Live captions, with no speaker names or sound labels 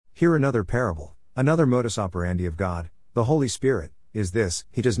Hear another parable, another modus operandi of God, the Holy Spirit, is this: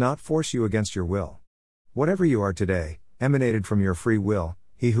 He does not force you against your will. Whatever you are today, emanated from your free will.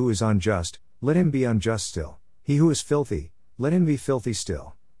 He who is unjust, let him be unjust still. He who is filthy, let him be filthy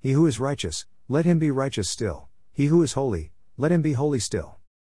still. He who is righteous, let him be righteous still. He who is holy, let him be holy still.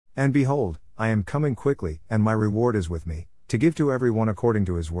 And behold, I am coming quickly, and my reward is with me, to give to every one according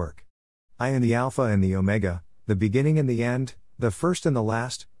to his work. I am the Alpha and the Omega, the beginning and the end, the first and the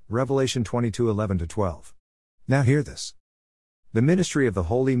last. Revelation 22:11-12. Now hear this. The ministry of the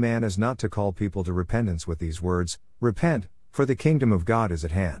holy man is not to call people to repentance with these words, "Repent, for the kingdom of God is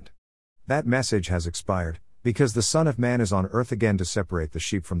at hand." That message has expired, because the Son of Man is on earth again to separate the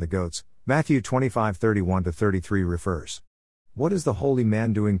sheep from the goats. Matthew 25:31-33 refers. What is the holy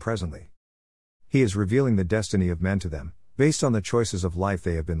man doing presently? He is revealing the destiny of men to them, based on the choices of life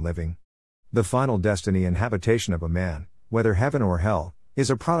they have been living. The final destiny and habitation of a man, whether heaven or hell, is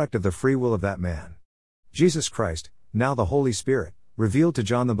a product of the free will of that man. Jesus Christ, now the Holy Spirit, revealed to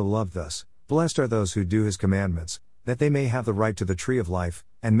John the Beloved thus: Blessed are those who do his commandments, that they may have the right to the tree of life,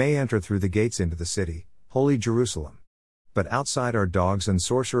 and may enter through the gates into the city, holy Jerusalem. But outside are dogs and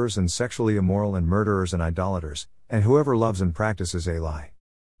sorcerers and sexually immoral and murderers and idolaters, and whoever loves and practices a lie.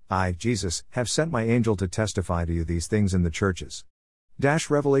 I, Jesus, have sent my angel to testify to you these things in the churches.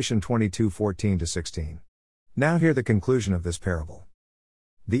 Revelation 22:14-16. Now hear the conclusion of this parable.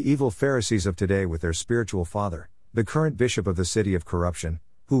 The evil Pharisees of today, with their spiritual father, the current bishop of the city of corruption,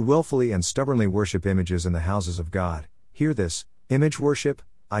 who willfully and stubbornly worship images in the houses of God, hear this: image worship,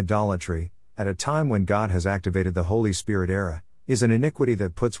 idolatry, at a time when God has activated the Holy Spirit era, is an iniquity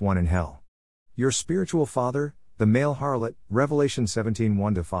that puts one in hell. Your spiritual father, the male harlot, Revelation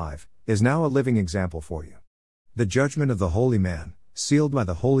 17:1-5, is now a living example for you. The judgment of the holy man, sealed by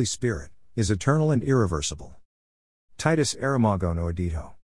the Holy Spirit, is eternal and irreversible. Titus Aramagono Edito.